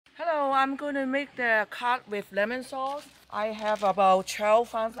I'm going to make the cod with lemon sauce. I have about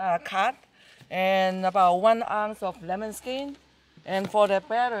 12 ounce cod and about 1 ounce of lemon skin. And for the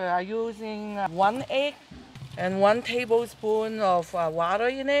batter, I'm using 1 egg and 1 tablespoon of water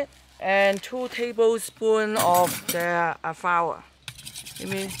in it and 2 tablespoons of the flour. Let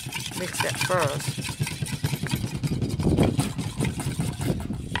me mix that first.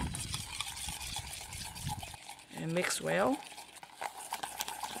 And mix well.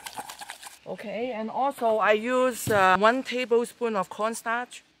 Okay, and also I use 1 tablespoon of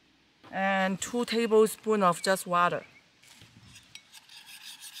cornstarch and 2 tablespoons of just water.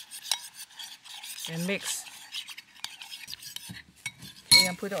 And mix. Okay,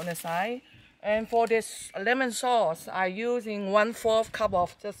 and put it on the side. And for this lemon sauce, I'm using 1/4 cup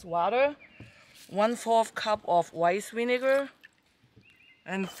of just water, 1/4 cup of white vinegar,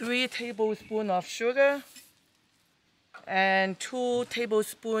 and 3 tablespoons of sugar, and 2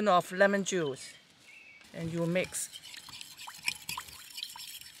 tablespoons of lemon juice. And you mix.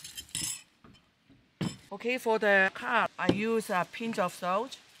 Okay, for the cod, I use a pinch of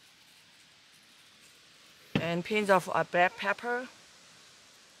salt and pinch of black pepper.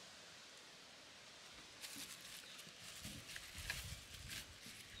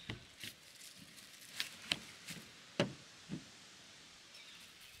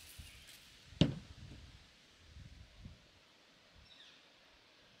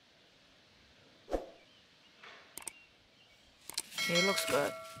 Okay, looks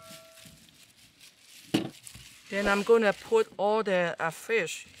good. Then I'm going to put all the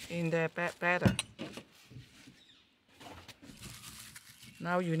fish in the batter.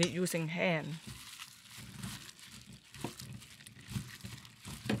 Now you need using hand.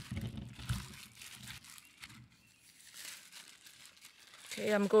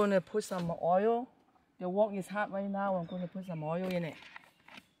 Okay, I'm going to put some oil. The wok is hot right now. I'm going to put some oil in it.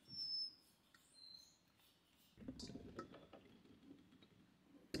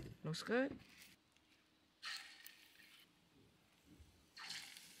 Looks good.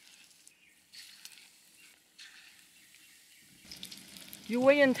 You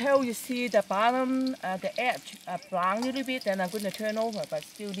wait until you see the bottom, the edge brown a little bit, then I'm going to turn over, but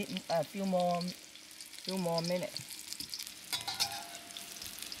still need a few more minutes.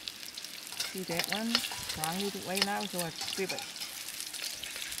 See that one? Brown a little right now, so I flip it.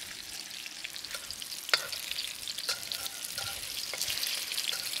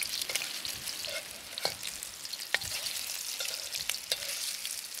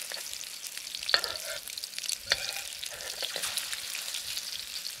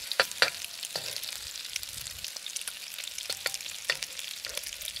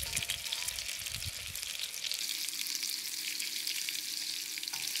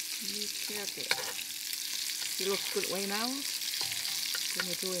 Check it. It looks good right now. I'm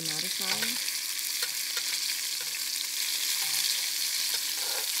going to do another side.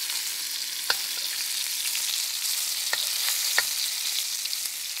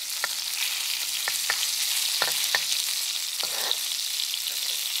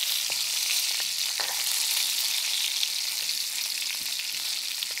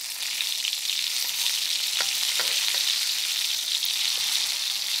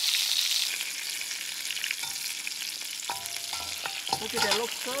 Okay, that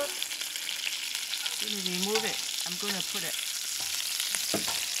looks good. Let me remove it. I'm going to put it.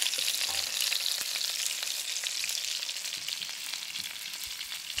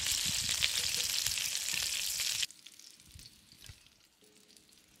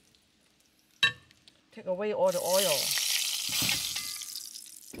 Take away all the oil.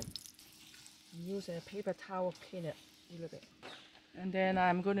 Use a paper towel, clean it a little bit. And then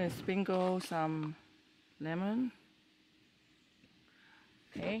I'm going to sprinkle some lemon.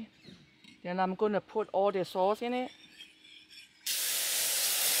 Okay, then I'm going to put all the sauce in it.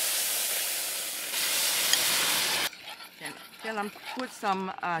 Then I'm put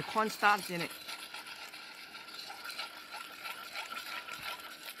some cornstarch in it.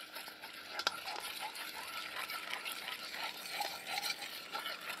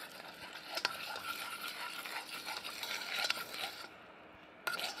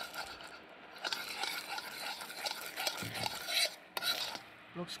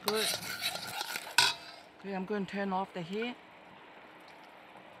 Looks good. Okay, I'm going to turn off the heat.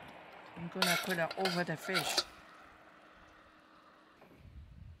 I'm going to put it over the fish.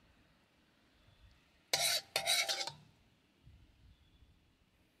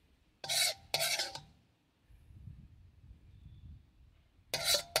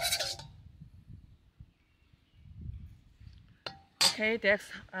 Okay, that's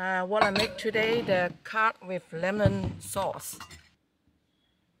what I make today, the cod with lemon sauce.